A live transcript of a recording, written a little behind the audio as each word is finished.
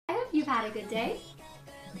had a good day.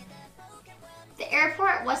 The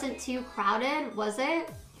airport wasn't too crowded, was it?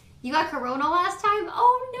 You got corona last time?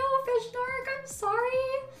 Oh no, Fish Dark, I'm sorry.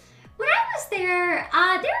 When I was there,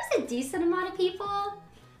 there was a decent amount of people,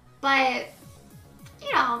 but,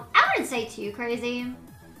 you know, I wouldn't say too crazy.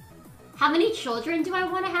 How many children do I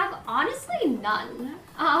want to have? Honestly, none.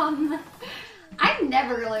 I've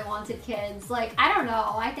never really wanted kids. Like, I don't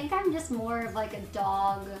know. I think I'm just more of like a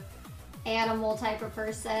dog, animal type of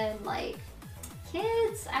person. Like,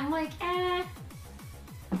 kids, I'm like, eh,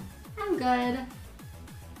 I'm good.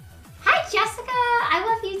 Hi, Jessica. I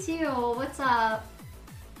love you too. What's up?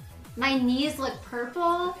 My knees look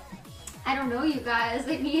purple. I don't know, you guys.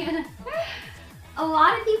 I mean, a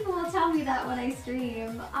lot of people will tell me that when I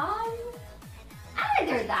stream. I don't think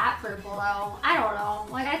they're that purple though. I don't know.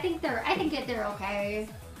 Like, I think they're okay.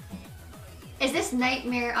 Is this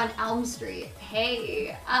Nightmare on Elm Street?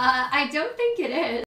 Hey, I don't think it is.